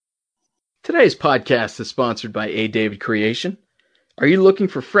Today's podcast is sponsored by A. David Creation. Are you looking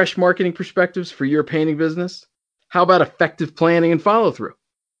for fresh marketing perspectives for your painting business? How about effective planning and follow-through?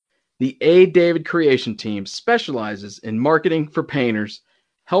 The A. David Creation team specializes in marketing for painters,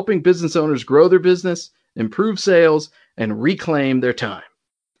 helping business owners grow their business, improve sales, and reclaim their time.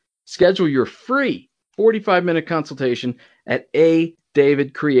 Schedule your free 45-minute consultation at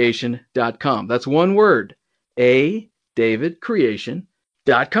adavidcreation.com. That's one word,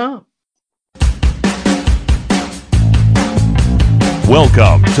 adavidcreation.com.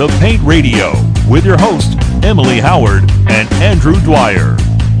 Welcome to Paint Radio with your host, Emily Howard and Andrew Dwyer.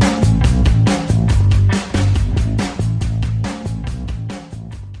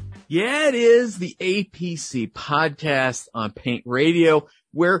 Yeah, it is the APC podcast on Paint Radio,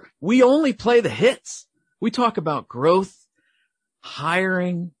 where we only play the hits. We talk about growth,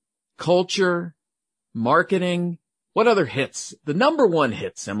 hiring, culture, marketing. What other hits? The number one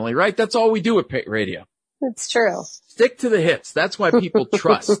hits, Emily, right? That's all we do at Paint Radio. It's true. Stick to the hits. That's why people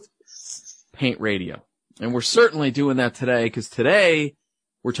trust Paint Radio. And we're certainly doing that today, because today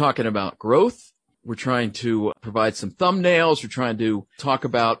we're talking about growth. We're trying to provide some thumbnails. We're trying to talk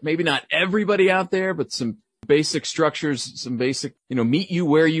about maybe not everybody out there, but some basic structures, some basic, meet you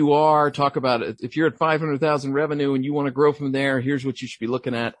where you are. Talk about it. If you're at 500,000 revenue and you want to grow from there, here's what you should be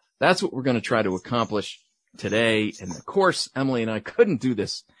looking at. That's what we're going to try to accomplish today. And of course, Emily and I couldn't do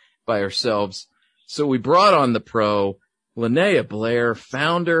this by ourselves. So we brought on the pro, Linnea Blair,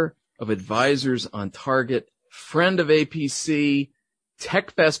 founder of Advisors on Target, friend of APC,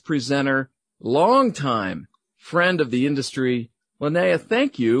 TechFest presenter, longtime friend of the industry. Linnea,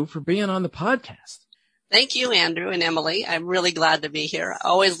 thank you for being on the podcast. Thank you, Andrew and Emily. I'm really glad to be here. I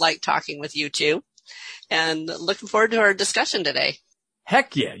always like talking with you two, and looking forward to our discussion today.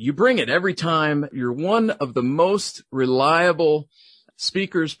 Heck yeah, you bring it every time. You're one of the most reliable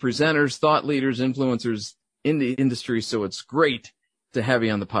speakers, presenters, thought leaders, influencers in the industry, so it's great to have you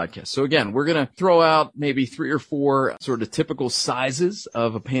on the podcast. So again, we're going to throw out maybe 3 or 4 sort of typical sizes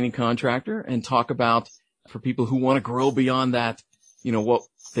of a painting contractor and talk about, for people who want to grow beyond that, what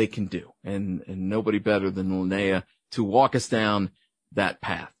they can do. And nobody better than Linnea to walk us down that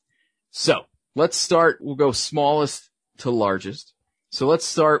path. So let's start. We'll go smallest to largest. So let's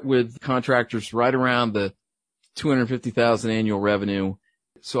start with contractors right around the 250,000 annual revenue.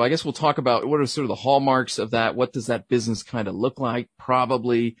 So I guess we'll talk about what are sort of the hallmarks of that. What does that business kind of look like?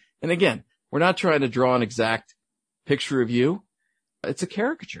 Probably. And again, we're not trying to draw an exact picture of you. It's a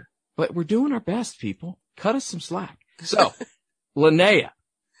caricature, but we're doing our best, people. Cut us some slack. So Linnea,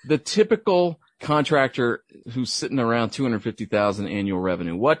 the typical contractor who's sitting around 250,000 annual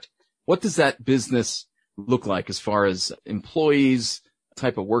revenue. What does that business look like as far as employees,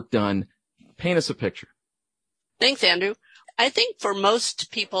 type of work done? Paint us a picture. Thanks, Andrew. I think for most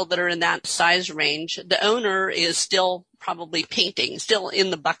people that are in that size range, the owner is still probably painting, still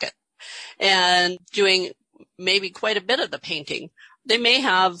in the bucket, and doing maybe quite a bit of the painting. They may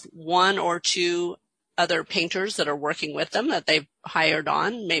have 1 or 2 other painters that are working with them that they've hired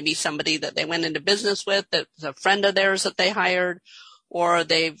on, maybe somebody that they went into business with, that's a friend of theirs that they hired, or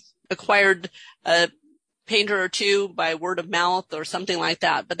they've acquired a painter or 2 by word of mouth or something like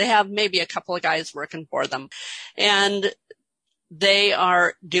that. But they have maybe a couple of guys working for them. And they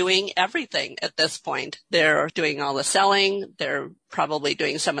are doing everything at this point. They're doing all the selling. They're probably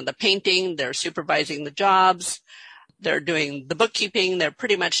doing some of the painting. They're supervising the jobs. They're doing the bookkeeping. They're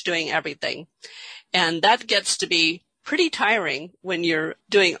pretty much doing everything. And that gets to be pretty tiring when you're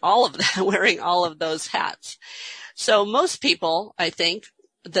doing all of that, wearing all of those hats. So most people, I think,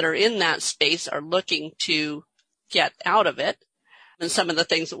 that are in that space are looking to get out of it. And some of the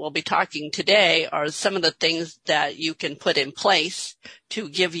things that we'll be talking today are some of the things that you can put in place to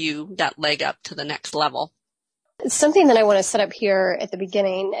give you that leg up to the next level. Something that I want to set up here at the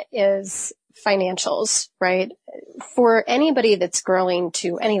beginning is financials, right? For anybody that's growing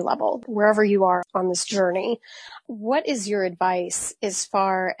to any level, wherever you are on this journey, what is your advice as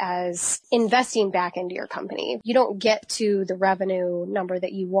far as investing back into your company? You don't get to the revenue number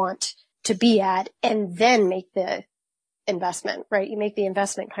that you want to be at and then make the investment, right? You make the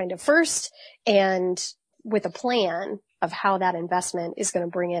investment kind of first and with a plan of how that investment is going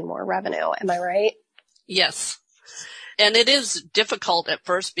to bring in more revenue. Am I right? Yes. And it is difficult at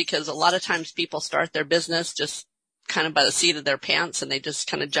first because a lot of times people start their business just kind of by the seat of their pants and they just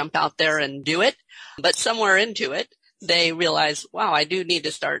kind of jump out there and do it. But somewhere into it, they realize, wow, I do need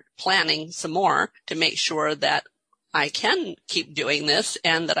to start planning some more to make sure that I can keep doing this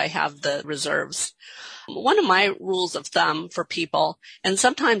and that I have the reserves. One of my rules of thumb for people, and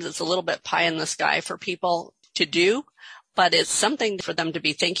sometimes it's a little bit pie in the sky for people to do, but it's something for them to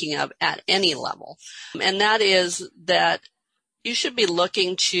be thinking of at any level. And that is that you should be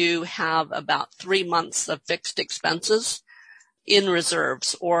looking to have about 3 months of fixed expenses in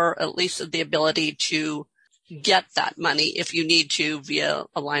reserves, or at least the ability to get that money if you need to via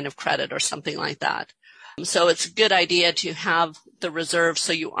a line of credit or something like that. So it's a good idea to have the reserve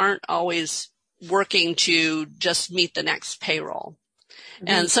so you aren't always working to just meet the next payroll. Mm-hmm.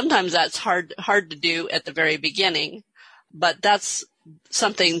 And sometimes that's hard to do at the very beginning, but that's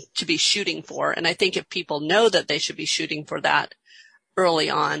something to be shooting for. And I think if people know that they should be shooting for that early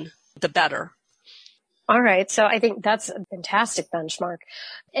on, the better. All right. So I think that's a fantastic benchmark.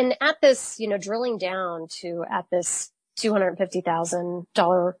 And at this, drilling down to at this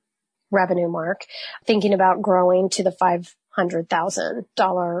 $250,000 revenue mark, thinking about growing to the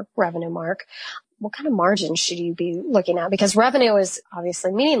 $500,000 revenue mark, what kind of margin should you be looking at? Because revenue is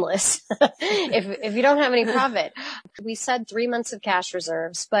obviously meaningless if you don't have any profit. We said 3 months of cash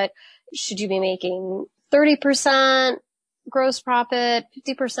reserves, but should you be making 30% gross profit,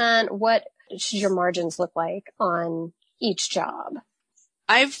 50%? What should your margins look like on each job?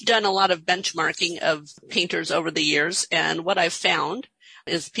 I've done a lot of benchmarking of painters over the years, and what I've found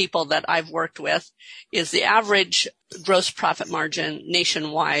is people that I've worked with is the average gross profit margin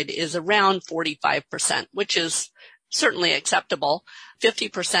nationwide is around 45%, which is certainly acceptable.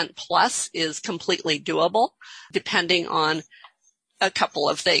 50% plus is completely doable, depending on a couple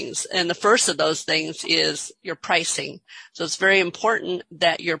of things. And the first of those things is your pricing. So it's very important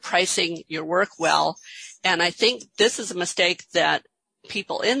that you're pricing your work well. And I think this is a mistake that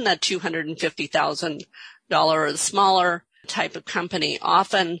people in the $250,000 or smaller type of company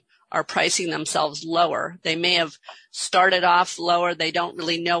often are pricing themselves lower. They may have started off lower. They don't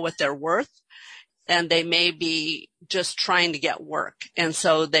really know what they're worth, and they may be just trying to get work. And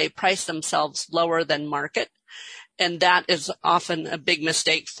so they price themselves lower than market. And that is often a big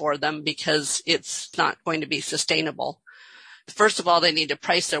mistake for them because it's not going to be sustainable. First of all, they need to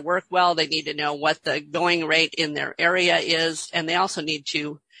price their work well. They need to know what the going rate in their area is. And they also need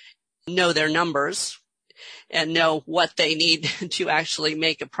to know their numbers and know what they need to actually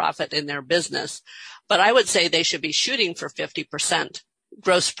make a profit in their business. But I would say they should be shooting for 50%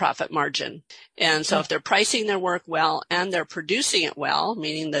 gross profit margin. And so if they're pricing their work well and they're producing it well,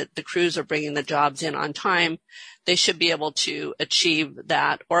 meaning that the crews are bringing the jobs in on time, they should be able to achieve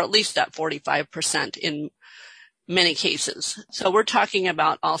that, or at least that 45% in many cases. So we're talking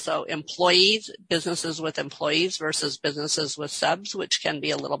about also employees, businesses with employees versus businesses with subs, which can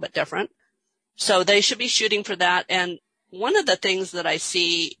be a little bit different. So they should be shooting for that. And one of the things that I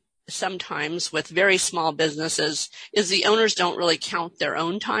see sometimes with very small businesses is the owners don't really count their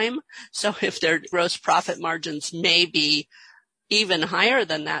own time. So if their gross profit margins may be even higher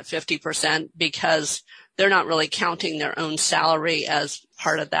than that 50% because they're not really counting their own salary as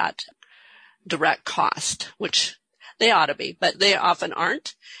part of that direct cost, which they ought to be, but they often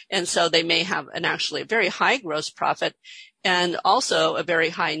aren't. And so they may have actually a very high gross profit and also a very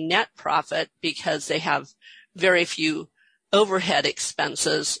high net profit because they have very few overhead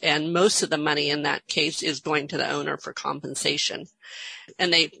expenses, and most of the money in that case is going to the owner for compensation.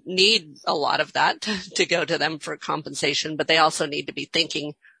 And they need a lot of that to go to them for compensation, but they also need to be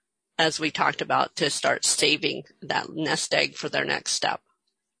thinking, as we talked about, to start saving that nest egg for their next step.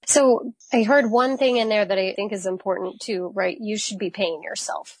 So I heard one thing in there that I think is important too, right? You should be paying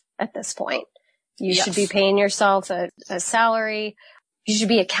yourself at this point. You should be paying yourself a salary. You should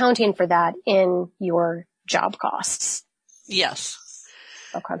be accounting for that in your job costs. Yes.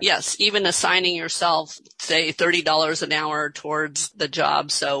 Okay. Yes. Even assigning yourself, say, $30 an hour towards the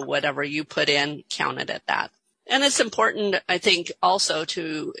job. So whatever you put in, count it at that. And it's important, I think, also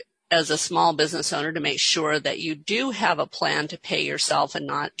to, as a small business owner, to make sure that you do have a plan to pay yourself and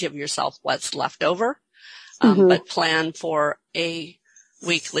not give yourself what's left over, but plan for a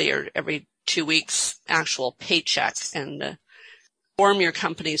weekly or every 2 weeks actual paycheck and form your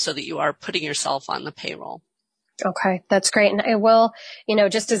company so that you are putting yourself on the payroll. Okay, that's great. And I will,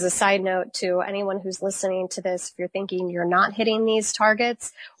 just as a side note to anyone who's listening to this, if you're thinking you're not hitting these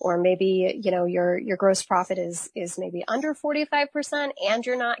targets, or maybe, your gross profit is maybe under 45% and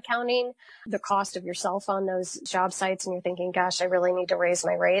you're not counting the cost of yourself on those job sites and you're thinking, gosh, I really need to raise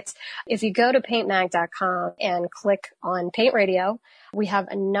my rates. If you go to paintmag.com and click on Paint Radio, we have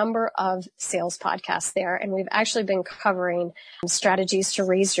a number of sales podcasts there, and we've actually been covering strategies to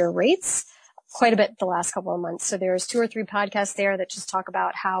raise your rates quite a bit the last couple of months. So there's 2 or 3 podcasts there that just talk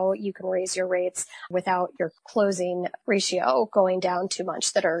about how you can raise your rates without your closing ratio going down too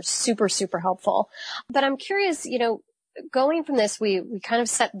much that are super, super helpful. But I'm curious, going from this, we kind of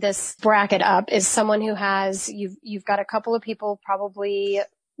set this bracket up as someone who has, you've got a couple of people probably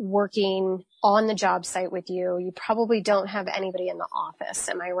working on the job site with you. You probably don't have anybody in the office.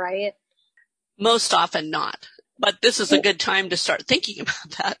 Am I right? Most often not. But this is a good time to start thinking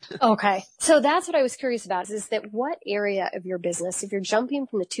about that. Okay. So that's what I was curious about is that what area of your business, if you're jumping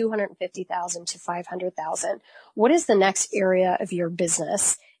from the 250,000 to 500,000, what is the next area of your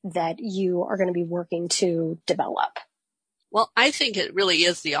business that you are going to be working to develop? Well, I think it really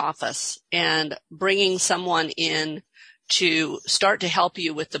is the office, and bringing someone in to start to help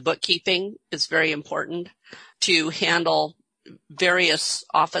you with the bookkeeping is very important, to handle various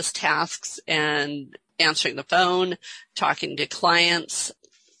office tasks and answering the phone, talking to clients,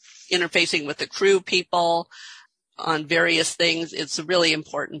 interfacing with the crew people on various things. It's a really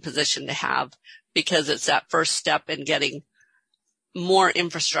important position to have because it's that first step in getting more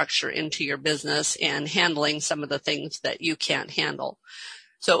infrastructure into your business and handling some of the things that you can't handle.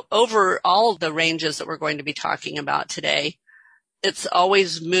 So over all the ranges that we're going to be talking about today, it's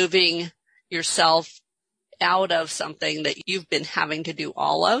always moving yourself out of something that you've been having to do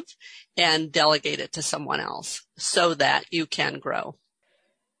all of and delegate it to someone else so that you can grow.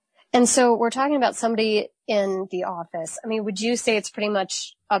 And so we're talking about somebody in the office. I mean, would you say it's pretty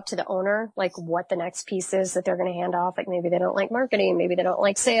much up to the owner, like what the next piece is that they're going to hand off? Like maybe they don't like marketing, maybe they don't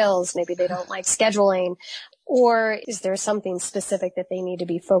like sales, maybe they don't like scheduling, or is there something specific that they need to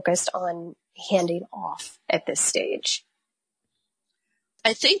be focused on handing off at this stage?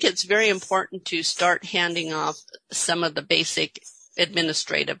 I think it's very important to start handing off some of the basic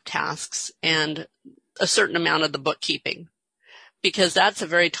administrative tasks and a certain amount of the bookkeeping, because that's a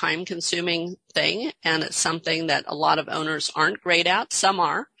very time-consuming thing, and it's something that a lot of owners aren't great at. Some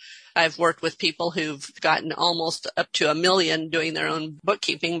are. I've worked with people who've gotten almost up to $1 million doing their own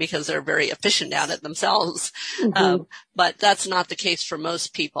bookkeeping because they're very efficient at it themselves. Mm-hmm. But that's not the case for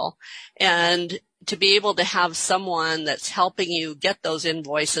most people. And to be able to have someone that's helping you get those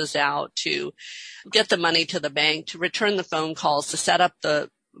invoices out, to get the money to the bank, to return the phone calls, to set up the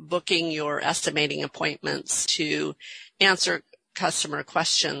booking your estimating appointments, to answer customer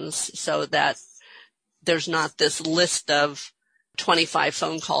questions so that there's not this list of 25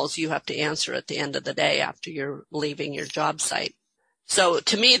 phone calls you have to answer at the end of the day after you're leaving your job site. So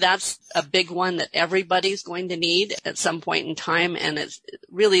to me, that's a big one that everybody's going to need at some point in time, and it's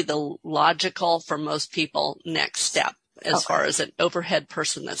really the logical, for most people, next step as far as an overhead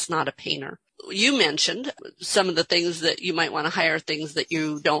person that's not a painter. You mentioned some of the things that you might want to hire, things that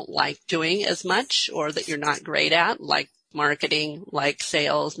you don't like doing as much or that you're not great at, like marketing, like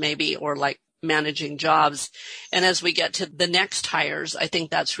sales maybe, or like managing jobs. And as we get to the next hires, I think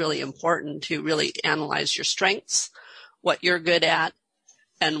that's really important to really analyze your strengths, what you're good at,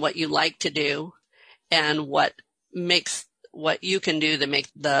 and what you like to do, and what you can do to make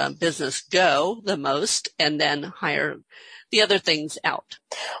the business go the most, and then hire the other things out.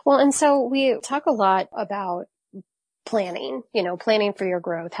 Well, and so we talk a lot about planning, planning for your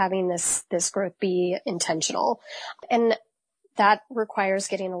growth, having this growth be intentional. And that requires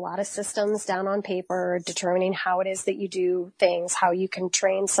getting a lot of systems down on paper, determining how it is that you do things, how you can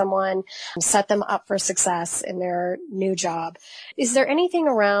train someone, set them up for success in their new job. Is there anything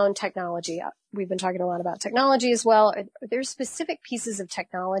around technology? We've been talking a lot about technology as well. Are there specific pieces of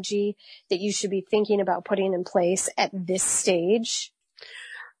technology that you should be thinking about putting in place at this stage?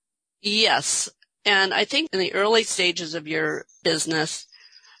 Yes. And I think in the early stages of your business,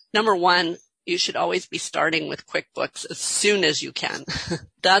 number one, you should always be starting with QuickBooks as soon as you can.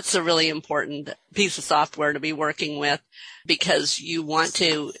 That's a really important piece of software to be working with, because you want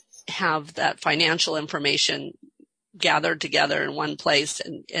to have that financial information gathered together in one place,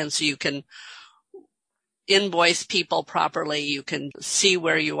 and so you can invoice people properly. You can see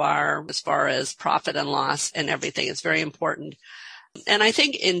where you are as far as profit and loss and everything. It's very important. And I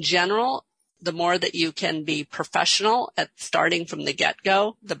think in general, the more that you can be professional at starting from the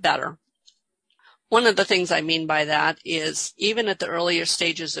get-go, the better. One of the things I mean by that is even at the earlier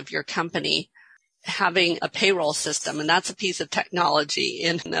stages of your company, having a payroll system, and that's a piece of technology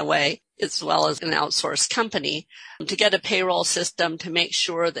in a way, as well as an outsourced company, to get a payroll system to make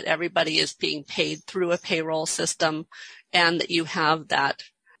sure that everybody is being paid through a payroll system, and that you have that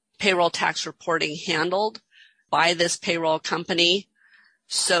payroll tax reporting handled by this payroll company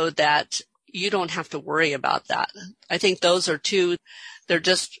so that you don't have to worry about that. I think those are two, they're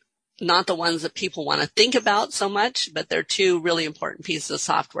just not the ones that people want to think about so much, but they're two really important pieces of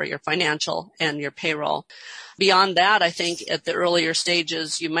software, your financial and your payroll. Beyond that, I think at the earlier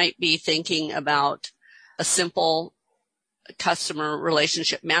stages, you might be thinking about a simple customer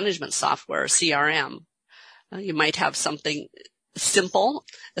relationship management software, CRM. You might have something simple,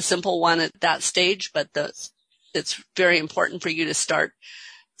 a simple one at that stage, but it's very important for you to start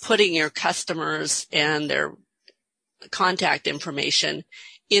putting your customers and their contact information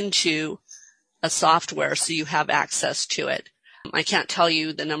into a software so you have access to it. I can't tell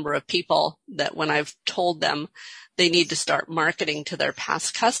you the number of people that when I've told them they need to start marketing to their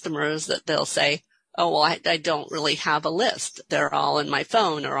past customers that they'll say, oh, well, I don't really have a list. They're all in my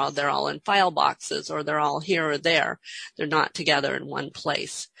phone, or they're all in file boxes, or they're all here or there. They're not together in one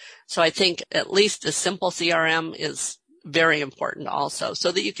place. So I think at least a simple CRM is very important also,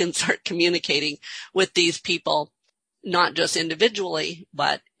 so that you can start communicating with these people, not just individually,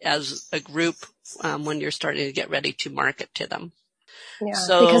 but as a group when you're starting to get ready to market to them. Yeah,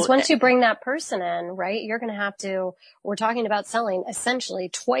 so, because once you bring that person in, right, you're going to have to, we're talking about selling essentially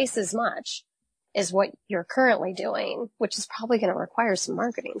twice as much as what you're currently doing, which is probably going to require some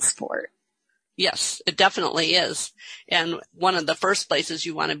marketing support. Yes, it definitely is. And one of the first places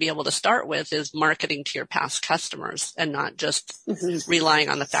you want to be able to start with is marketing to your past customers and not just relying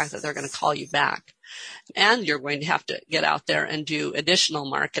on the fact that they're going to call you back. And you're going to have to get out there and do additional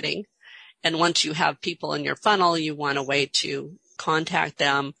marketing. And once you have people in your funnel, you want a way to contact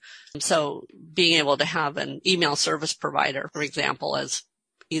them. So being able to have an email service provider, for example, as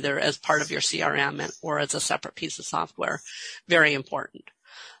either as part of your CRM or as a separate piece of software, very important.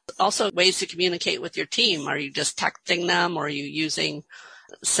 Also, ways to communicate with your team. Are you just texting them, or are you using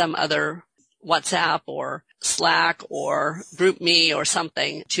some other WhatsApp or Slack or GroupMe or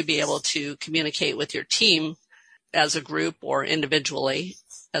something to be able to communicate with your team as a group or individually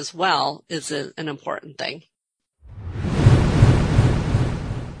as well is an important thing.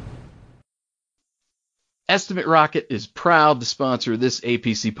 Estimate Rocket is proud to sponsor this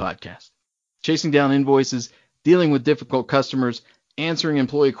APC podcast. Chasing down invoices, dealing with difficult customers, answering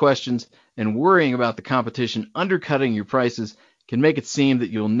employee questions, and worrying about the competition undercutting your prices can make it seem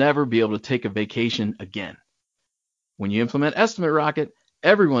that you'll never be able to take a vacation again. When you implement Estimate Rocket,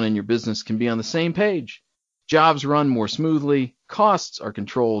 everyone in your business can be on the same page. Jobs run more smoothly, costs are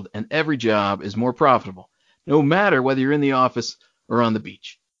controlled, and every job is more profitable, no matter whether you're in the office or on the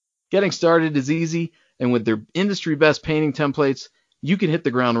beach. Getting started is easy, and with their industry best painting templates, you can hit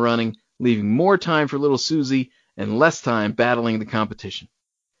the ground running, leaving more time for little Susie and less time battling the competition.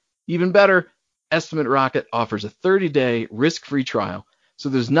 Even better, Estimate Rocket offers a 30-day risk-free trial, so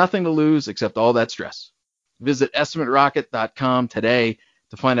there's nothing to lose except all that stress. Visit estimaterocket.com today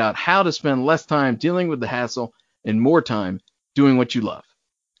to find out how to spend less time dealing with the hassle and more time doing what you love.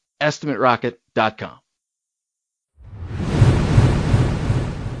 estimaterocket.com.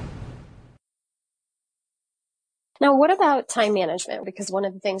 Now, what about time management? Because one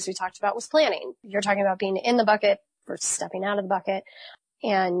of the things we talked about was planning. You're talking about being in the bucket versus stepping out of the bucket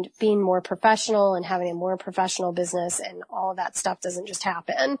and being more professional and having a more professional business, and all of that stuff doesn't just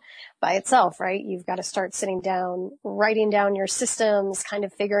happen by itself, right? You've got to start sitting down, writing down your systems, kind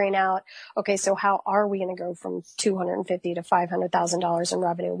of figuring out, okay, so how are we going to go from $250,000 to $500,000 in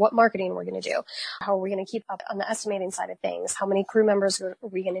revenue? What marketing we're going to do? How are we going to keep up on the estimating side of things? How many crew members are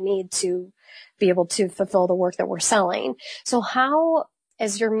we going to need to be able to fulfill the work that we're selling? So how,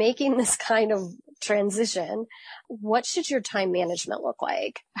 as you're making this kind of transition, what should your time management look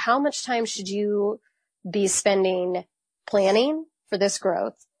like? How much time should you be spending planning for this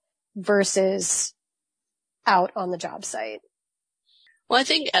growth versus out on the job site? Well, I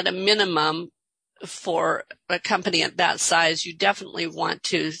think at a minimum for a company at that size, you definitely want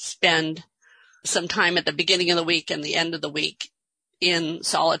to spend some time at the beginning of the week and the end of the week in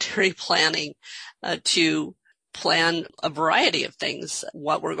solitary planning to plan a variety of things,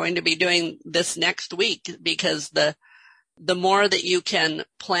 what we're going to be doing this next week, because the more that you can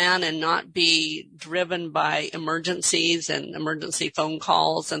plan and not be driven by emergencies and emergency phone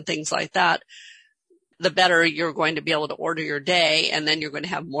calls and things like that, the better you're going to be able to order your day, and then you're going to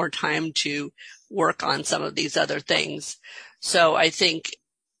have more time to work on some of these other things. So I think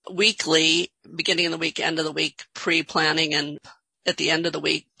weekly, beginning of the week, end of the week, pre-planning, and at the end of the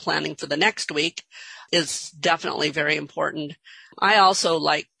week, planning for the next week is definitely very important. I also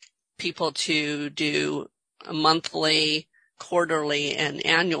like people to do a monthly, quarterly, and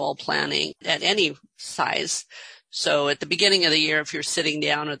annual planning at any size. So at the beginning of the year, if you're sitting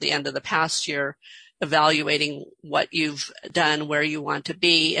down at the end of the past year, evaluating what you've done, where you want to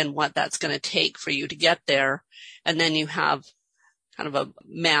be, and what that's going to take for you to get there. And then you have kind of a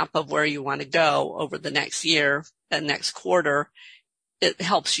map of where you want to go over the next year and next quarter. It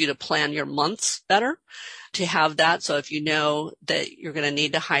helps you to plan your months better to have that. So if you know that you're going to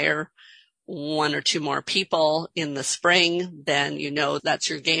need to hire 1 or 2 more people in the spring, then you know that's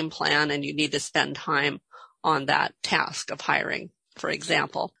your game plan and you need to spend time on that task of hiring. For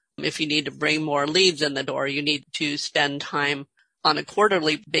example, if you need to bring more leads in the door, you need to spend time on a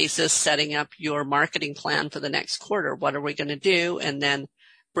quarterly basis setting up your marketing plan for the next quarter. What are we going to do? And then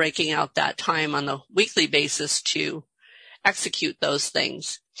breaking out that time on the weekly basis to execute those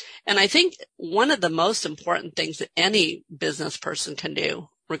things. And I think one of the most important things that any business person can do,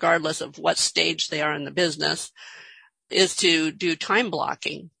 regardless of what stage they are in the business, is to do time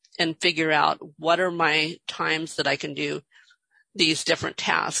blocking and figure out what are my times that I can do these different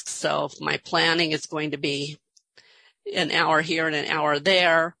tasks. So if my planning is going to be an hour here and an hour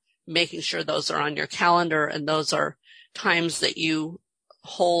there, making sure those are on your calendar, and those are times that you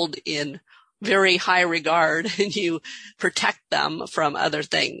hold in very high regard and you protect them from other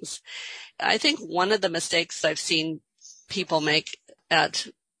things. I think one of the mistakes I've seen people make at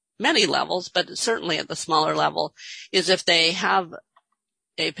many levels, but certainly at the smaller level, is if they have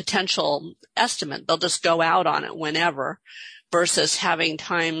a potential estimate, they'll just go out on it whenever, versus having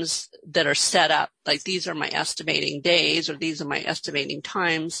times that are set up, like these are my estimating days, or these are my estimating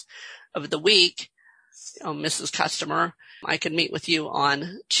times of the week. Mrs. Customer, I can meet with you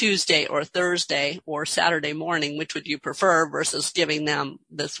on Tuesday or Thursday or Saturday morning. Which would you prefer? Versus giving them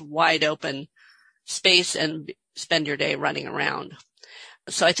this wide open space and spend your day running around.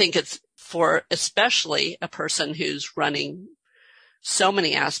 So I think it's for especially a person who's running so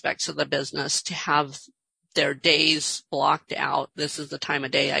many aspects of the business to have their days blocked out. This is the time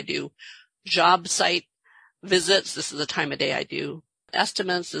of day I do job site visits. This is the time of day I do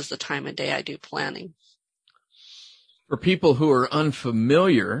estimates. This is the time of day I do planning. For people who are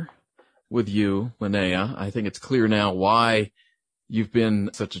unfamiliar with you, Linnea, I think it's clear now why you've been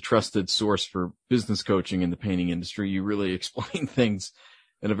such a trusted source for business coaching in the painting industry. You really explain things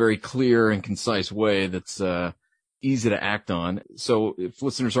in a very clear and concise way that's easy to act on. So if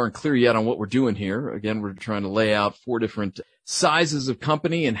listeners aren't clear yet on what we're doing here, again, we're trying to lay out 4 different sizes of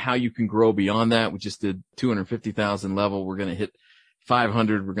company and how you can grow beyond that. We just did 250,000 level. We're going to hit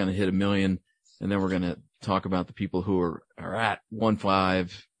 500. We're going to hit 1 million. And then we're going to talk about the people who are at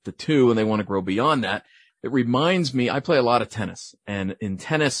 1.5 to 2 and they want to grow beyond that. It reminds me, I play a lot of tennis, and in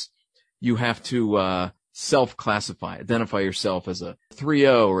tennis, you have to self-classify, identify yourself as a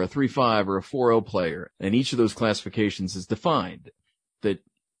 3-0 or a 3-5 or a 4-0 player. And each of those classifications is defined that,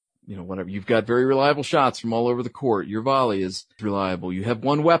 whatever, you've got very reliable shots from all over the court. Your volley is reliable. You have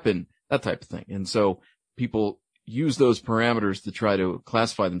one weapon, that type of thing. And so people use those parameters to try to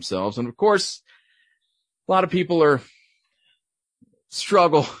classify themselves. And of course, a lot of people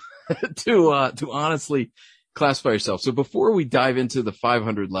struggle to honestly classify yourself. So before we dive into the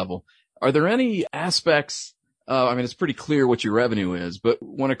 500 level, are there any aspects, it's pretty clear what your revenue is, but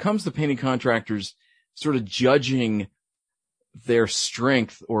when it comes to painting contractors sort of judging their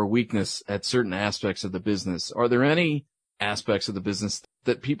strength or weakness at certain aspects of the business, are there any aspects of the business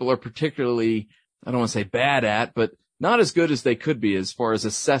that people are particularly, I don't want to say bad at, but not as good as they could be as far as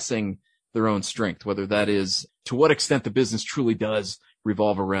assessing their own strength, whether that is to what extent the business truly does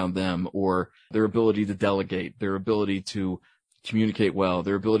revolve around them, or their ability to delegate, their ability to communicate well,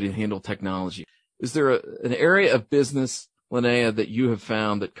 their ability to handle technology. Is there an area of business, Linnea, that you have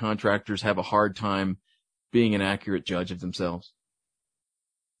found that contractors have a hard time being an accurate judge of themselves?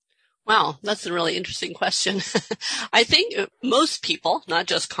 Wow, that's a really interesting question. I think most people, not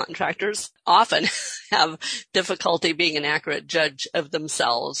just contractors, often have difficulty being an accurate judge of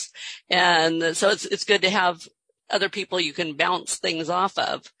themselves. And so it's good to have other people you can bounce things off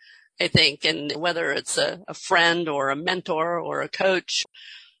of, I think. And whether it's a friend or a mentor or a coach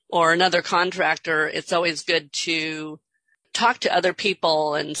or another contractor, it's always good to talk to other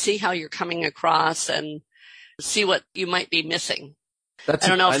people and see how you're coming across and see what you might be missing. I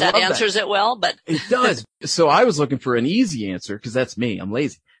don't know if that answers it well, but it does. So I was looking for an easy answer because that's me. I'm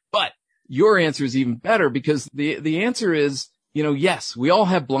lazy. But your answer is even better because the answer is, yes, we all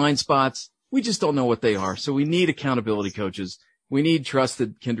have blind spots. We just don't know what they are. So we need accountability coaches. We need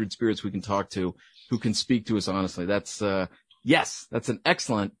trusted kindred spirits we can talk to who can speak to us honestly. That's that's an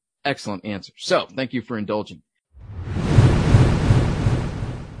excellent answer. So thank you for indulging.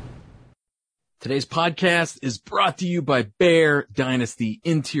 Today's podcast is brought to you by Behr Dynasty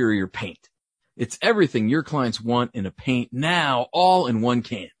Interior Paint. It's everything your clients want in a paint now, all in one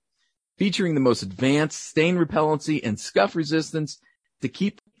can. Featuring the most advanced stain repellency and scuff resistance to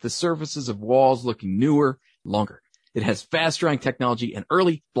keep the surfaces of walls looking newer, longer. It has fast-drying technology and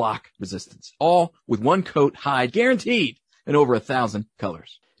early block resistance, all with one coat hide guaranteed in over 1,000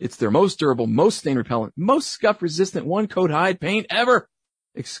 colors. It's their most durable, most stain repellent, most scuff resistant one coat hide paint ever,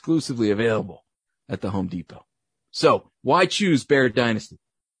 exclusively available at the Home Depot. So why choose Behr Dynasty?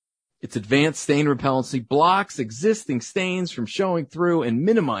 Its advanced stain repellency blocks existing stains from showing through and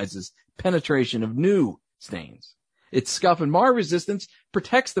minimizes penetration of new stains. Its scuff and mar resistance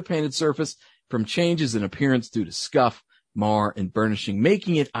protects the painted surface from changes in appearance due to scuff, mar, and burnishing,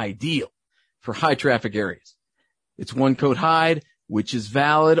 making it ideal for high traffic areas. Its one-coat hide, which is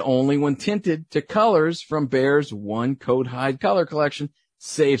valid only when tinted to colors from Behr's one-coat hide color collection,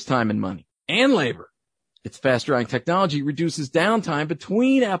 saves time and money and labor. Its fast-drying technology reduces downtime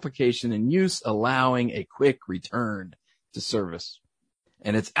between application and use, allowing a quick return to service.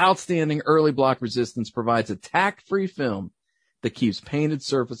 And its outstanding early block resistance provides a tack-free film that keeps painted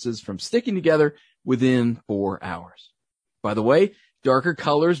surfaces from sticking together within 4 hours. By the way, darker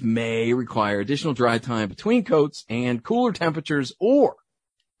colors may require additional dry time between coats, and cooler temperatures or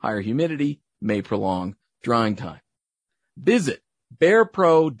higher humidity may prolong drying time. Visit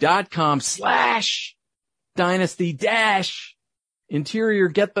behrpro.com/dynasty-interior.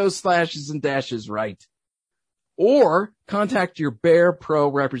 Get those slashes and dashes right. Or contact your Behr Pro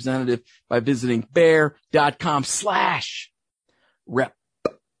representative by visiting behr.com/rep.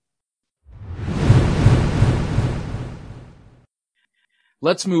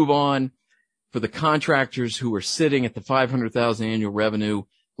 Let's move on for the contractors who are sitting at the 500,000 annual revenue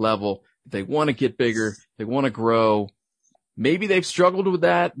level. They want to get bigger. They want to grow. Maybe they've struggled with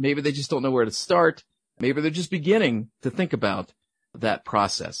that. Maybe they just don't know where to start. Maybe they're just beginning to think about that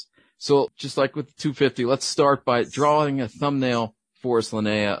process. So just like with 250, let's start by drawing a thumbnail for us,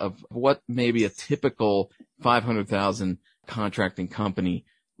 Linnea, of what maybe a typical 500,000 contracting company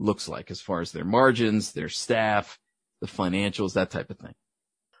looks like as far as their margins, their staff, the financials, that type of thing.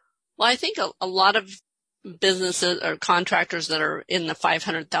 Well, I think a lot of businesses or contractors that are in the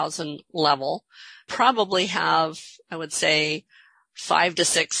 500,000 level probably have, I would say, 5 to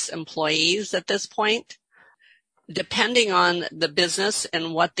 6 employees at this point. Depending on the business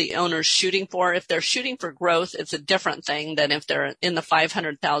and what the owner's shooting for. If they're shooting for growth, it's a different thing than if they're in the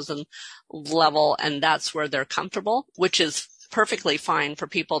 500,000 level and that's where they're comfortable, which is perfectly fine for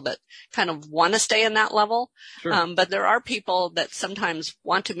people that kind of want to stay in that level. Sure. But there are people that sometimes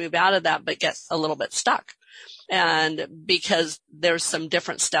want to move out of that but get a little bit stuck. And because there's some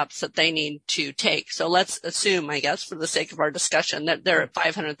different steps that they need to take. So let's assume, I guess, for the sake of our discussion, that they're at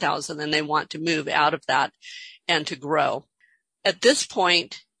 500,000 and they want to move out of that and to grow. At this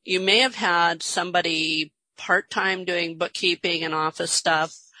point, you may have had somebody part-time doing bookkeeping and office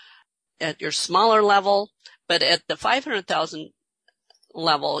stuff at your smaller level, but at the 500,000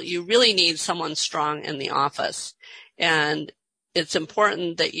 level, you really need someone strong in the office. And it's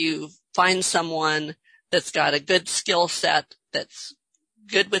important that you find someone that's got a good skill set, that's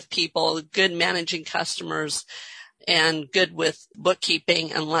good with people, good managing customers, and good with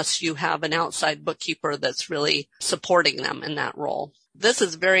bookkeeping, unless you have an outside bookkeeper that's really supporting them in that role. This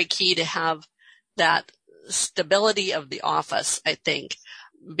is very key to have that stability of the office, I think,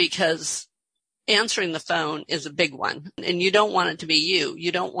 because answering the phone is a big one, and you don't want it to be you.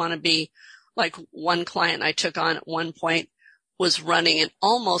 You don't want to be like one client I took on at one point was running an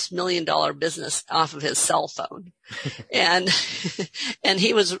almost $1 million business off of his cell phone. and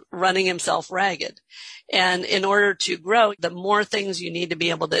he was running himself ragged. And in order to grow, the more things you need to be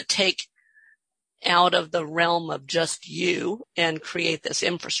able to take out of the realm of just you and create this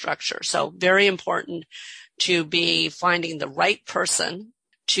infrastructure. So very important to be finding the right person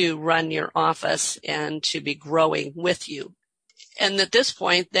to run your office and to be growing with you. And at this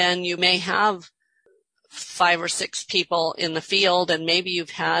point, then you may have 5 or 6 people in the field, and maybe you've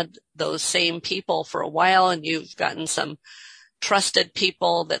had those same people for a while and you've gotten some trusted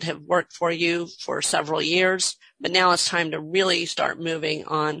people that have worked for you for several years, but now it's time to really start moving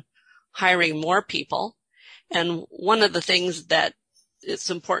on hiring more people. And one of the things that it's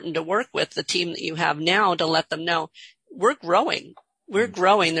important to work with the team that you have now to let them know, we're growing. We're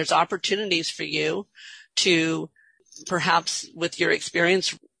growing. There's opportunities for you to perhaps with your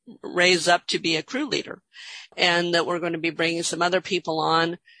experience raise up to be a crew leader, and that we're going to be bringing some other people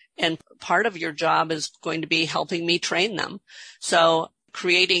on. And part of your job is going to be helping me train them. So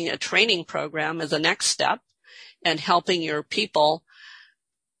creating a training program is a next step, and helping your people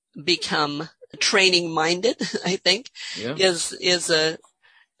become training minded, I think, is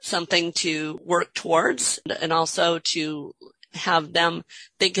something to work towards, and also to have them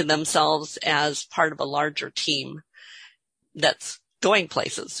think of themselves as part of a larger team that's going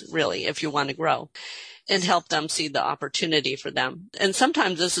places, really, if you want to grow, and help them see the opportunity for them. And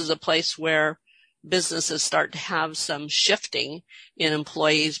sometimes this is a place where businesses start to have some shifting in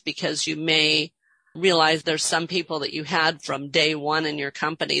employees, because you may realize there's some people that you had from day one in your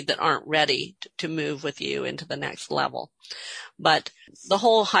company that aren't ready to move with you into the next level. But the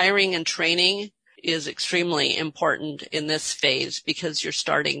whole hiring and training is extremely important in this phase because you're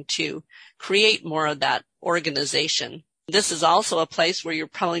starting to create more of that organization. This is also a place where you're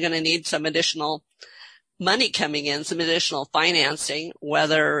probably going to need some additional money coming in, some additional financing,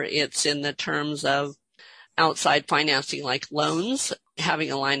 whether it's in the terms of outside financing like loans, having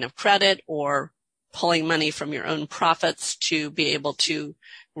a line of credit, or pulling money from your own profits to be able to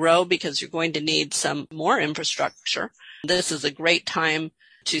grow because you're going to need some more infrastructure. This is a great time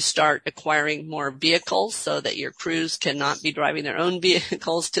to start acquiring more vehicles so that your crews cannot be driving their own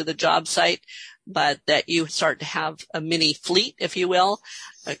vehicles to the job site, but that you start to have a mini fleet, if you will,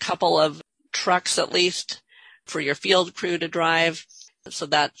 a couple of trucks at least for your field crew to drive. So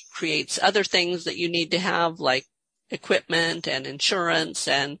that creates other things that you need to have like equipment and insurance.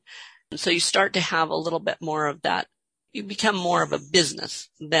 And so you start to have a little bit more of that. You become more of a business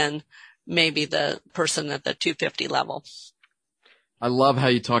than maybe the person at the 250 level. I love how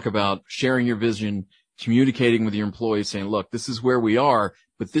you talk about sharing your vision, communicating with your employees, saying, look, this is where we are,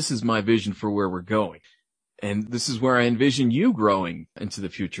 but this is my vision for where we're going. And this is where I envision you growing into the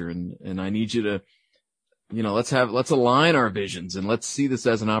future. And I need you to, let's align our visions and let's see this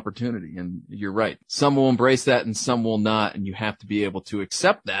as an opportunity. And you're right. Some will embrace that and some will not. And you have to be able to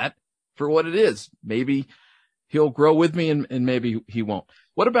accept that for what it is. Maybe he'll grow with me and maybe he won't.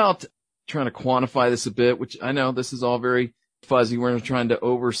 What about trying to quantify this a bit, which I know this is all very fuzzy. We're not trying to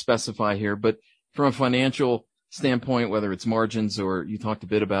over specify here, but from a financial standpoint, whether it's margins or you talked a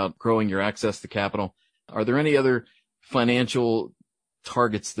bit about growing your access to capital, are there any other financial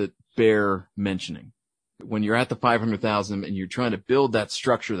targets that bear mentioning when you're at the 500,000 and you're trying to build that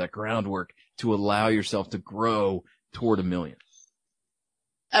structure, that groundwork to allow yourself to grow toward $1 million?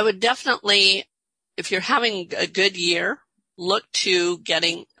 I would definitely, if you're having a good year, look to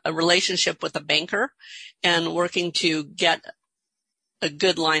getting a relationship with a banker and working to get a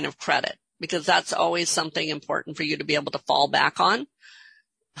good line of credit, because that's always something important for you to be able to fall back on.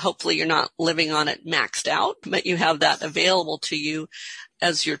 Hopefully you're not living on it maxed out, but you have that available to you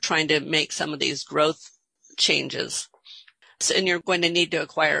as you're trying to make some of these growth changes. And you're going to need to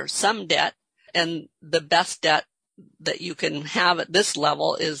acquire some debt, and the best debt that you can have at this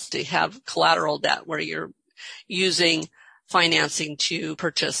level is to have collateral debt where you're using financing to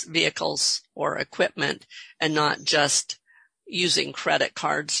purchase vehicles or equipment and not just using credit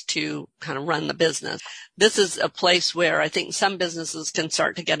cards to kind of run the business. This is a place where I think some businesses can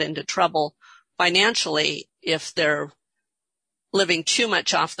start to get into trouble financially if they're living too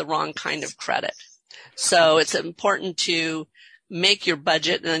much off the wrong kind of credit. So it's important to make your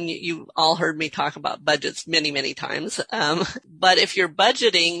budget, and you all heard me talk about budgets many, many times. But if you're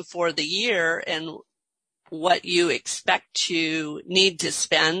budgeting for the year and what you expect to need to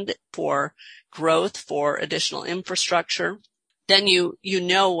spend for growth, for additional infrastructure, then you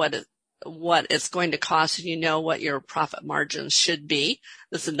know what it's going to cost, and you know what your profit margins should be.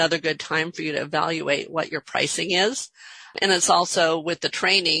 This is another good time for you to evaluate what your pricing is. And it's also with the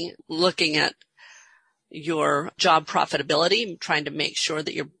training, looking at your job profitability, trying to make sure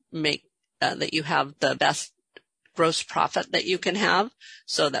that that you have the best gross profit that you can have,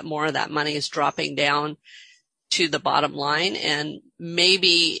 so that more of that money is dropping down to the bottom line. And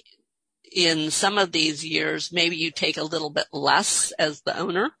maybe in some of these years, maybe you take a little bit less as the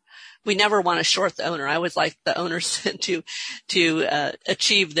owner. We never want to short the owner. I always like the owners to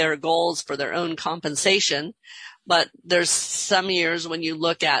achieve their goals for their own compensation. But there's some years when you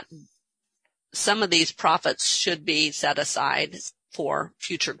look at some of these profits should be set aside for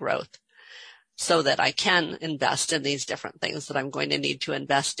future growth so that I can invest in these different things that I'm going to need to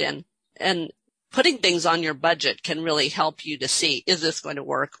invest in. And putting things on your budget can really help you to see, is this going to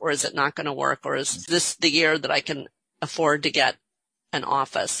work or is it not going to work? Or is this the year that I can afford to get an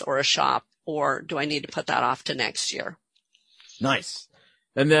office or a shop, or do I need to put that off to next year? Nice.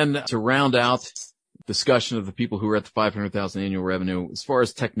 And then to round out discussion of the people who are at the 500,000 annual revenue, as far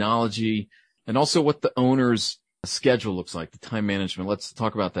as technology and also what the owner's schedule looks like, the time management, let's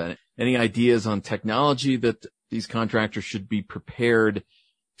talk about that. Any ideas on technology that these contractors should be prepared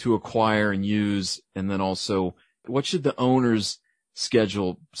to acquire and use? And then also, what should the owner's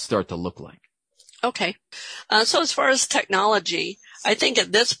schedule start to look like? Okay. So as far as technology, I think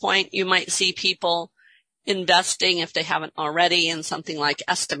at this point you might see people investing, if they haven't already, in something like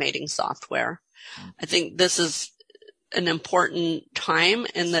estimating software. I think this is an important time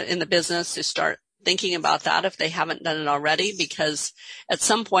in the business to start thinking about that if they haven't done it already, because at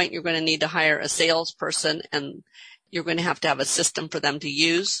some point you're going to need to hire a salesperson and you're going to have a system for them to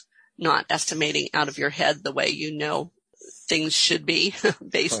use. not estimating out of your head the way you know things should be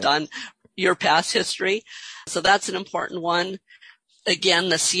based on your past history. So that's an important one. Again,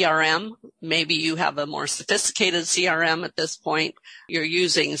 the CRM, maybe you have a more sophisticated CRM at this point. You're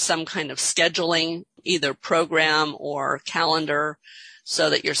using some kind of scheduling, either program or calendar, so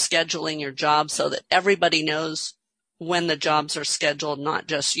that you're scheduling your job so that everybody knows when the jobs are scheduled, not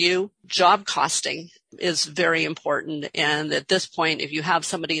just you. Job costing is very important. And at this point, if you have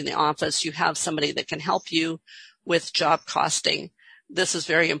somebody in the office, you have somebody that can help you with job costing. This is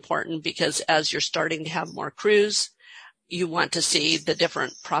very important because as you're starting to have more crews, you want to see the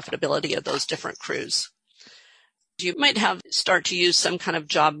different profitability of those different crews. You might start to use some kind of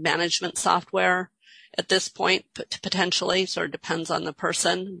job management software at this point, potentially, sort of depends on the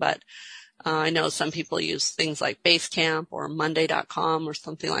person, but I know some people use things like Basecamp or Monday.com or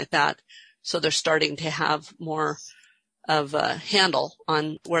something like that. So they're starting to have more of a handle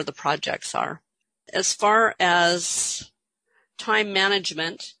on where the projects are. As far as time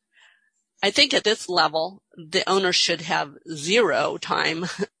management, I think at this level, the owner should have zero time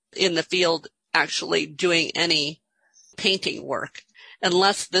in the field actually doing any painting work,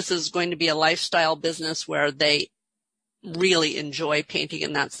 unless this is going to be a lifestyle business where they really enjoy painting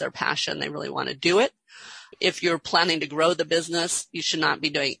and that's their passion. They really want to do it. If you're planning to grow the business, you should not be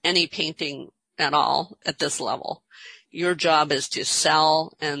doing any painting at all at this level. Your job is to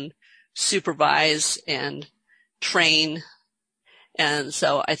sell and supervise and train. And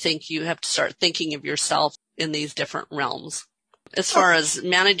so I think you have to start thinking of yourself in these different realms. As far as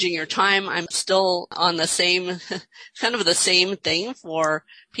managing your time, I'm still on the same, kind of the same thing for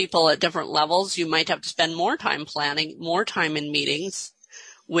people at different levels. You might have to spend more time planning, more time in meetings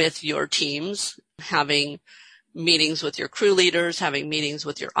with your teams, having meetings with your crew leaders, having meetings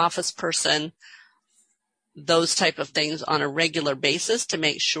with your office person, those type of things on a regular basis to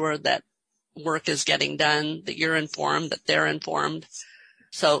make sure that work is getting done, that you're informed, that they're informed.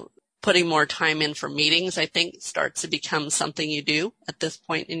 So putting more time in for meetings, I think, starts to become something you do at this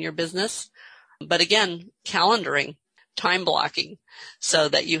point in your business. But again, calendaring, time blocking, so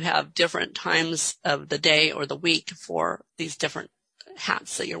that you have different times of the day or the week for these different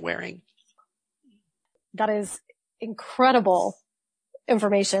hats that you're wearing. That is incredible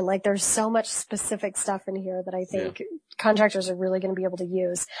information. Like there's so much specific stuff in here that I think contractors are really going to be able to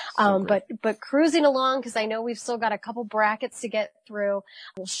use. But cruising along, because I know we've still got a couple brackets to get through,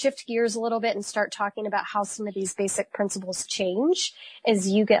 we'll shift gears a little bit and start talking about how some of these basic principles change as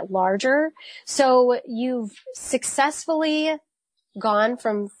you get larger. So you've successfully gone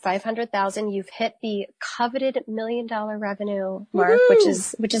from 500,000. You've hit the coveted $1 million revenue mark,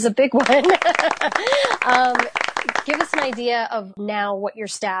 which is a big one. Give us an idea of now what your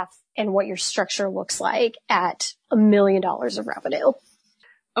staff and what your structure looks like at $1 million of revenue.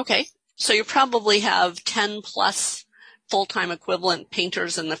 Okay. So you probably have 10 plus full-time equivalent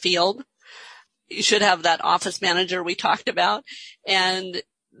painters in the field. You should have that office manager we talked about. And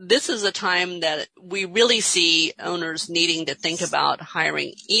this is a time that we really see owners needing to think about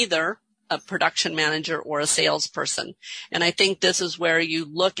hiring either a production manager or a salesperson. And I think this is where you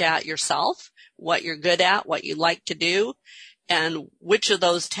look at yourself, what you're good at, what you like to do, and which of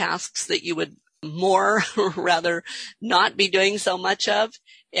those tasks that you would more rather not be doing so much of,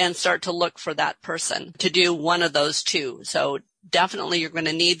 and start to look for that person to do one of those two. So definitely you're going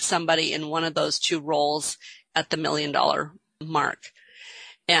to need somebody in one of those two roles at the $1 million mark.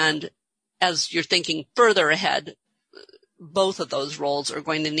 And as you're thinking further ahead, both of those roles are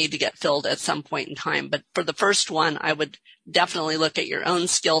going to need to get filled at some point in time. But for the first one, I would definitely look at your own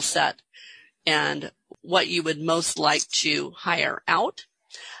skill set and what you would most like to hire out.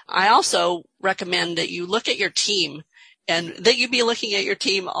 I also recommend that you look at your team and that you be looking at your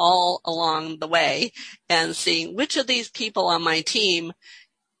team all along the way and seeing which of these people on my team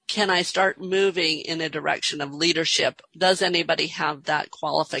can I start moving in a direction of leadership? Does anybody have that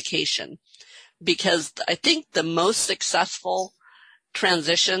qualification? Because I think the most successful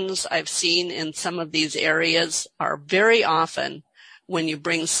transitions I've seen in some of these areas are very often when you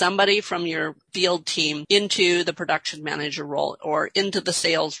bring somebody from your field team into the production manager role or into the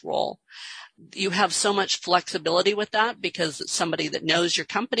sales role. You have so much flexibility with that because it's somebody that knows your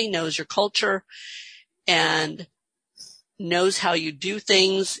company, knows your culture, and knows how you do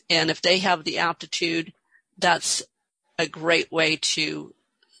things. And if they have the aptitude, that's a great way to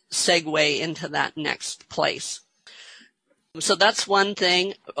segue into that next place. So that's one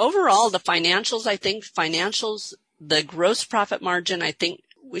thing. Overall, the financials, the gross profit margin, I think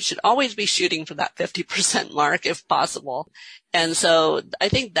we should always be shooting for that 50% mark if possible. And so I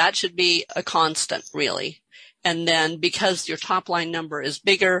think that should be a constant, really. And then because your top line number is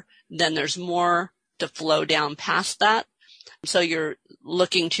bigger, then there's more to flow down past that. So you're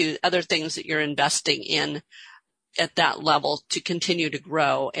looking to other things that you're investing in at that level to continue to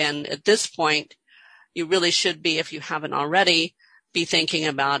grow. And at this point, you really should be, if you haven't already, be thinking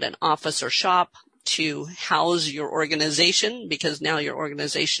about an office or shop to house your organization, because now your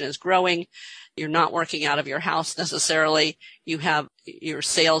organization is growing. You're not working out of your house necessarily. You have your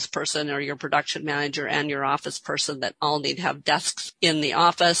salesperson or your production manager and your office person that all need to have desks in the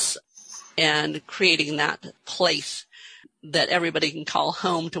office, and creating that place that everybody can call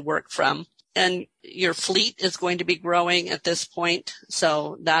home to work from. And your fleet is going to be growing at this point,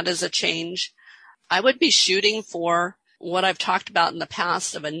 so that is a change. I would be shooting for what I've talked about in the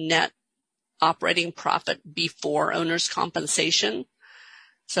past of a net operating profit before owner's compensation.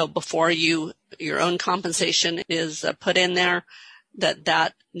 So before your own compensation is put in there,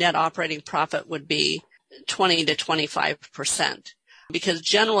 that net operating profit would be 20 to 25%. Because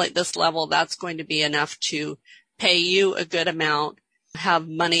generally at this level, that's going to be enough to pay you a good amount, have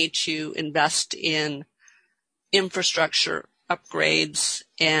money to invest in infrastructure upgrades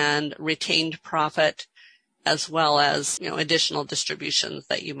and retained profit, as well as, additional distributions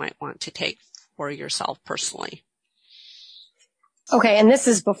that you might want to take for yourself personally. Okay. And this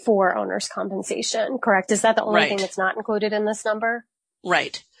is before owner's compensation, correct? Is that the only Right. thing that's not included in this number?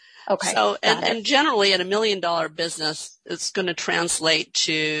 Right. Okay. So, and generally in $1 million business, it's going to translate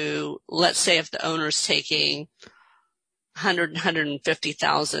to, let's say if the owner's taking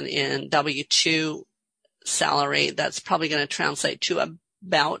 150,000 in W-2 salary, that's probably going to translate to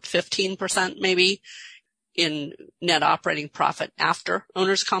about 15% maybe in net operating profit after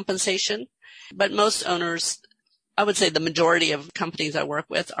owner's compensation. But most owners, I would say the majority of companies I work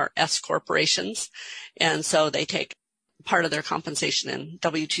with are S corporations. And so they take part of their compensation in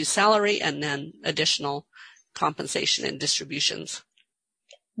W-2 salary and then additional compensation in distributions.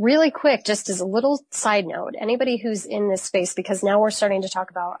 Really quick, just as a little side note, anybody who's in this space, because now we're starting to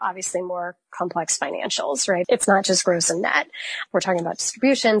talk about obviously more complex financials, right? It's not just gross and net. We're talking about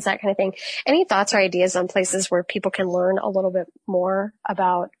distributions, that kind of thing. Any thoughts or ideas on places where people can learn a little bit more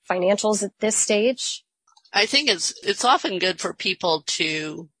about financials at this stage? I think it's often good for people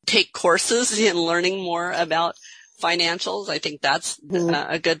to take courses in learning more about financials. I think that's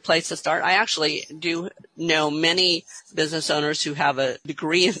a good place to start. I actually do know many business owners who have a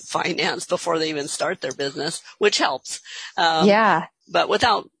degree in finance before they even start their business, which helps. Yeah. But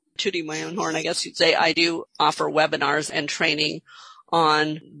without tooting my own horn, I guess you'd say, I do offer webinars and training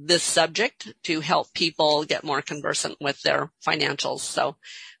on this subject to help people get more conversant with their financials. So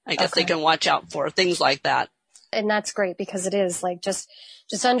I guess they can watch out for things like that. And that's great, because it is like just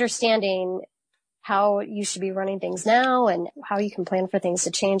understanding how you should be running things now and how you can plan for things to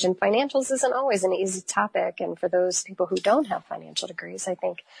change. And financials isn't always an easy topic. And for those people who don't have financial degrees, I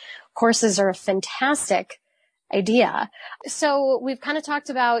think courses are a fantastic idea. So we've kind of talked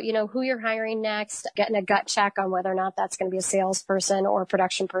about, who you're hiring next, getting a gut check on whether or not that's going to be a salesperson or a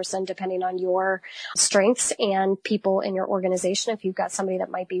production person, depending on your strengths and people in your organization. If you've got somebody that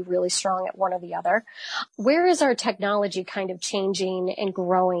might be really strong at one or the other, where is our technology kind of changing and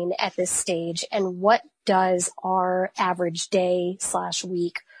growing at this stage? And what does our average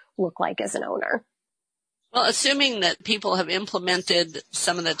day/week look like as an owner? Well, assuming that people have implemented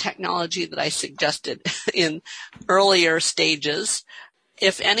some of the technology that I suggested in earlier stages,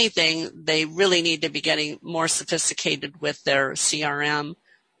 if anything, they really need to be getting more sophisticated with their CRM,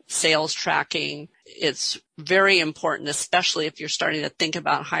 sales tracking. It's very important, especially if you're starting to think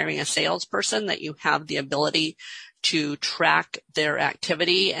about hiring a salesperson, that you have the ability to track their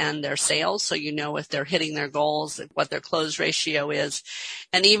activity and their sales, so you know if they're hitting their goals, what their close ratio is,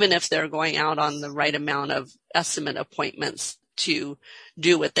 and even if they're going out on the right amount of estimate appointments to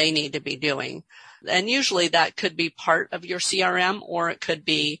do what they need to be doing. And usually that could be part of your CRM, or it could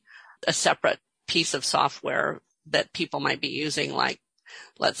be a separate piece of software that people might be using, like,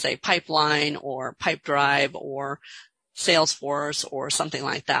 let's say, Pipeline or Pipedrive or Salesforce or something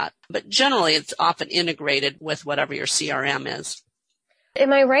like that. But generally, it's often integrated with whatever your CRM is.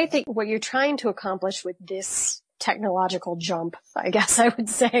 Am I right that what you're trying to accomplish with this technological jump, I guess I would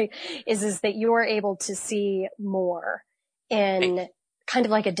say, is that you're able to see more in kind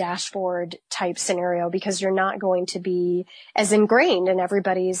of like a dashboard type scenario, because you're not going to be as ingrained in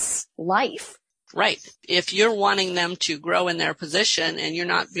everybody's life? Right. If you're wanting them to grow in their position and you're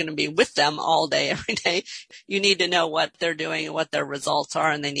not going to be with them all day, every day, you need to know what they're doing and what their results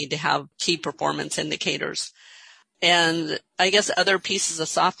are, and they need to have key performance indicators. And I guess other pieces of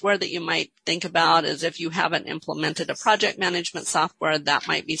software that you might think about is if you haven't implemented a project management software, that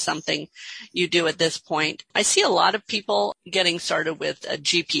might be something you do at this point. I see a lot of people getting started with a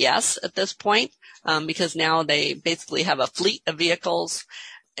GPS at this point, because now they basically have a fleet of vehicles,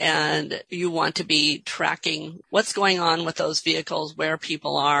 and you want to be tracking what's going on with those vehicles, where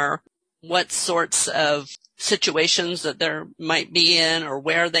people are, what sorts of situations that there might be in, or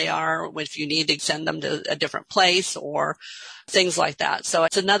where they are, if you need to send them to a different place or things like that. So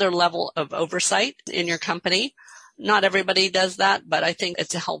it's another level of oversight in your company. Not everybody does that, but I think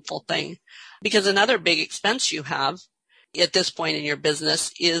it's a helpful thing, because another big expense you have at this point in your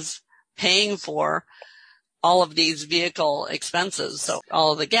business is paying for all of these vehicle expenses. So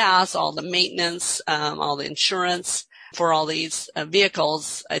all of the gas, all the maintenance, all the insurance for all these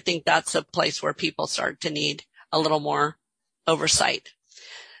vehicles. I think that's a place where people start to need a little more oversight.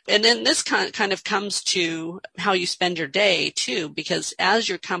 And then this kind of comes to how you spend your day too, because as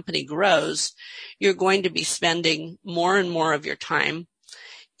your company grows, you're going to be spending more and more of your time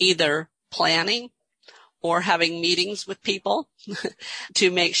either planning or having meetings with people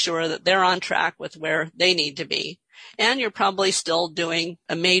to make sure that they're on track with where they need to be. And you're probably still doing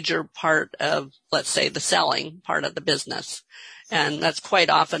a major part of, let's say, the selling part of the business. And that's quite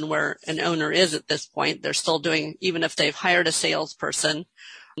often where an owner is at this point. They're still doing, even if they've hired a salesperson,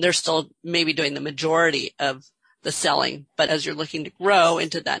 they're still maybe doing the majority of the selling. But as you're looking to grow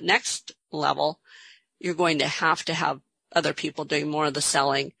into that next level, you're going to have other people doing more of the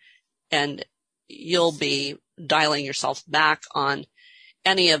selling, and you'll be dialing yourself back on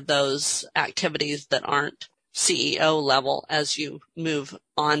any of those activities that aren't CEO level as you move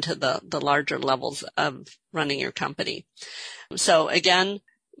on to the larger levels of running your company. So again,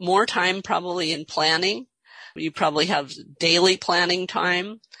 more time probably in planning. You probably have daily planning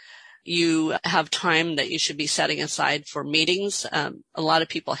time. You have time that you should be setting aside for meetings. A lot of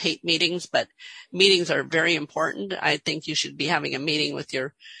people hate meetings, but meetings are very important. I think you should be having a meeting with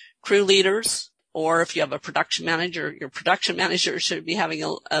your crew leaders, or if you have a production manager, your production manager should be having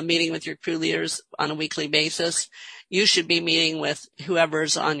a meeting with your crew leaders on a weekly basis. You should be meeting with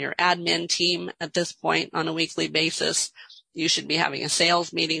whoever's on your admin team at this point on a weekly basis. You should be having a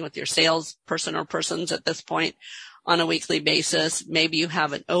sales meeting with your salesperson or persons at this point on a weekly basis. Maybe you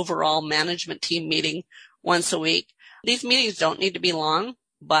have an overall management team meeting once a week. These meetings don't need to be long,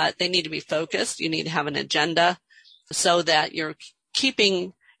 but they need to be focused. You need to have an agenda so that you're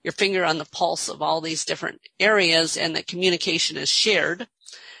keeping your finger on the pulse of all these different areas, and that communication is shared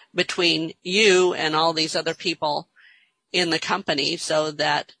between you and all these other people in the company, so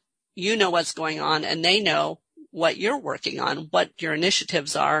that you know what's going on and they know what you're working on, what your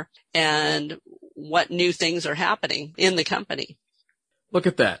initiatives are, and what new things are happening in the company. Look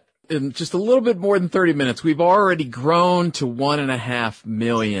at that. In just a little bit more than 30 minutes, we've already grown to 1.5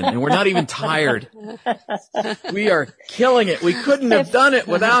 million, and we're not even tired. We are killing it. We couldn't have done it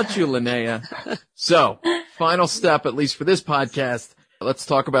without you, Linnea. So, final step, at least for this podcast, let's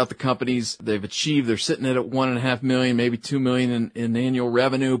talk about the companies they've achieved. They're sitting at 1.5 million, maybe 2 million in annual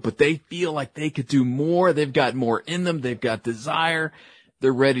revenue, but they feel like they could do more. They've got more in them. They've got desire.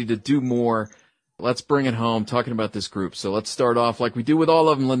 They're ready to do more. Let's bring it home talking about this group. So let's start off like we do with all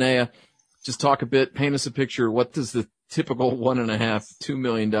of them, Linnea. Just talk a bit, paint us a picture. What does the typical $1.5–2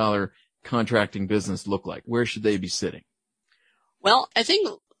 million contracting business look like? Where should they be sitting? Well, I think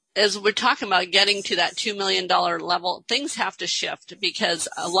as we're talking about getting to that $2 million level, things have to shift, because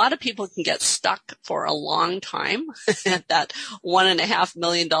a lot of people can get stuck for a long time at that $1.5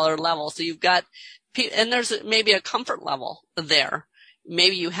 million level. So you've got, and there's maybe a comfort level there.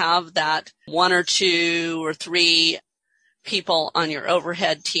 Maybe you have that 1 or 2 or 3 people on your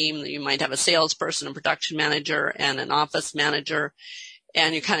overhead team. You might have a salesperson, a production manager, and an office manager,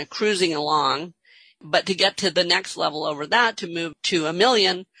 and you're kind of cruising along. But to get to the next level over that, to move to $1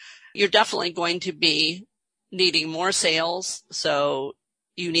 million, you're definitely going to be needing more sales. So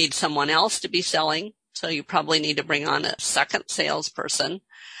you need someone else to be selling. So you probably need to bring on a second salesperson,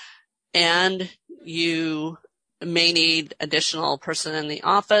 and you may need additional person in the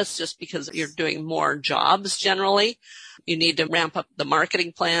office just because you're doing more jobs generally. You need to ramp up the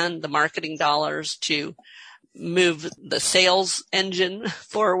marketing plan, the marketing dollars to move the sales engine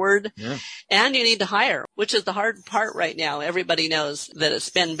forward. Yeah. And you need to hire, which is the hard part right now. Everybody knows that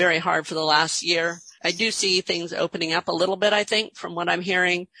it's been very hard for the last year. I do see things opening up a little bit, I think, from what I'm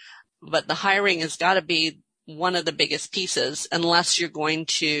hearing, but the hiring has got to be one of the biggest pieces, unless you're going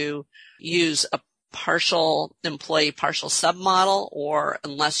to use a partial employee, partial sub model, or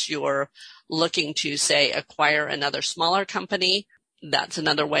unless you're looking to, say, acquire another smaller company. That's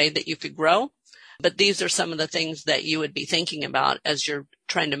another way that you could grow. But these are some of the things that you would be thinking about as you're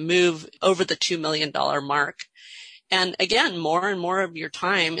trying to move over the $2 million mark. And again, more and more of your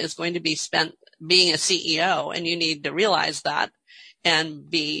time is going to be spent being a CEO, and you need to realize that and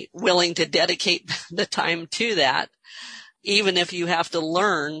be willing to dedicate the time to that, even if you have to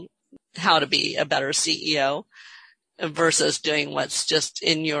learn how to be a better CEO versus doing what's just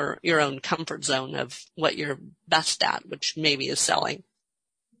in your own comfort zone of what you're best at, which maybe is selling.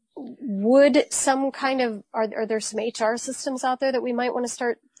 Would some kind of, are there some HR systems out there that we might want to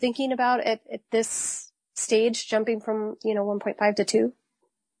start thinking about at this stage, jumping from, 1.5 to 2?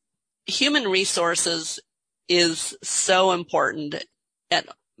 Human resources is so important at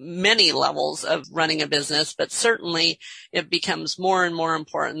many levels of running a business, but certainly it becomes more and more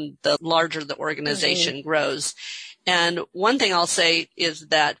important the larger the organization grows. And one thing I'll say is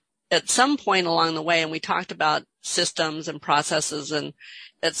that at some point along the way, and we talked about systems and processes, and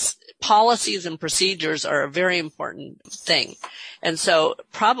it's policies and procedures are a very important thing. And so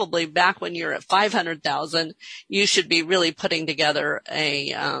probably back when you're at 500,000, you should be really putting together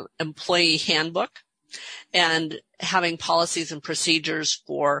a employee handbook and having policies and procedures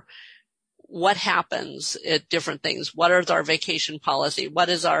for what happens at different things. What is our vacation policy? What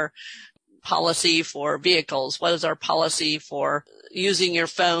is our policy for vehicles? What is our policy for using your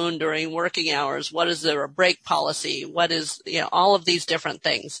phone during working hours? What is there a break policy? What is, all of these different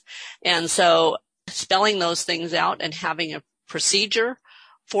things. And so spelling those things out and having a procedure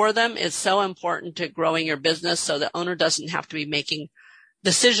for them is so important to growing your business, so the owner doesn't have to be making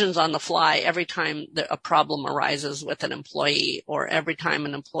decisions on the fly every time a problem arises with an employee, or every time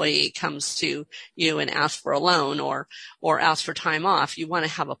an employee comes to you and asks for a loan or asks for time off. You want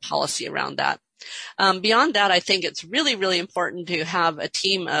to have a policy around that. Beyond that, I think it's really, really important to have a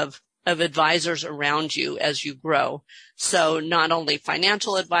team of advisors around you as you grow. So not only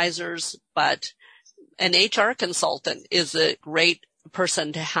financial advisors, but an HR consultant is a great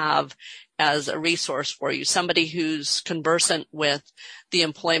person to have as a resource for you, somebody who's conversant with the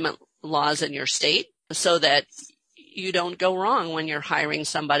employment laws in your state so that you don't go wrong when you're hiring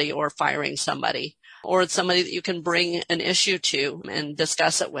somebody or firing somebody, or it's somebody that you can bring an issue to and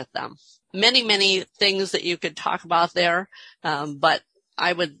discuss it with them. Many, many things that you could talk about there, but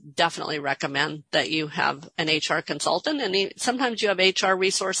I would definitely recommend that you have an HR consultant, and sometimes you have HR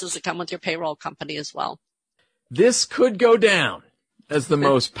resources that come with your payroll company as well. This could go down as the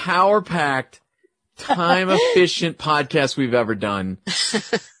most power-packed, time-efficient podcast we've ever done.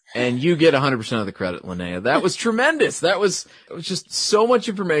 And you get 100% of the credit, Linnea. That was tremendous. It was just so much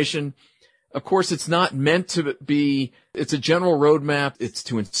information. Of course, it's not meant to be, it's a general roadmap. It's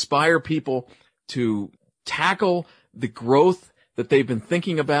to inspire people to tackle the growth that they've been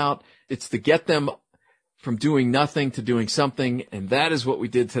thinking about. It's to get them from doing nothing to doing something. And that is what we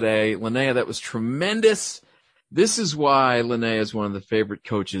did today. Linnea, that was tremendous. This is why Linnea is one of the favorite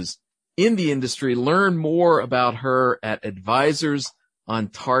coaches in the industry. Learn more about her at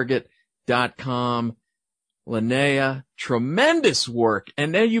advisorsontarget.com. Linnea, tremendous work.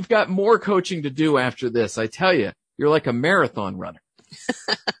 And now you've got more coaching to do after this. I tell you, you're like a marathon runner.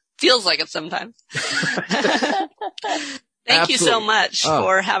 Feels like it sometimes. Thank you so much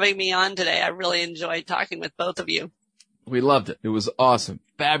for having me on today. I really enjoyed talking with both of you. We loved it. It was awesome.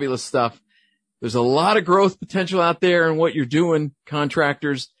 Fabulous stuff. There's a lot of growth potential out there in what you're doing,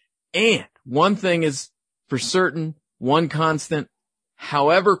 contractors. And one thing is for certain, one constant,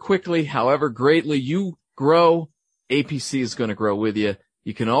 however quickly, however greatly you grow, APC is going to grow with you.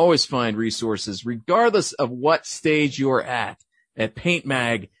 You can always find resources regardless of what stage you're at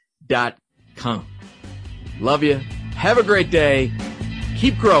paintmag.com. Love you. Have a great day.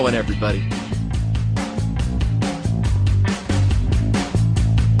 Keep growing, everybody.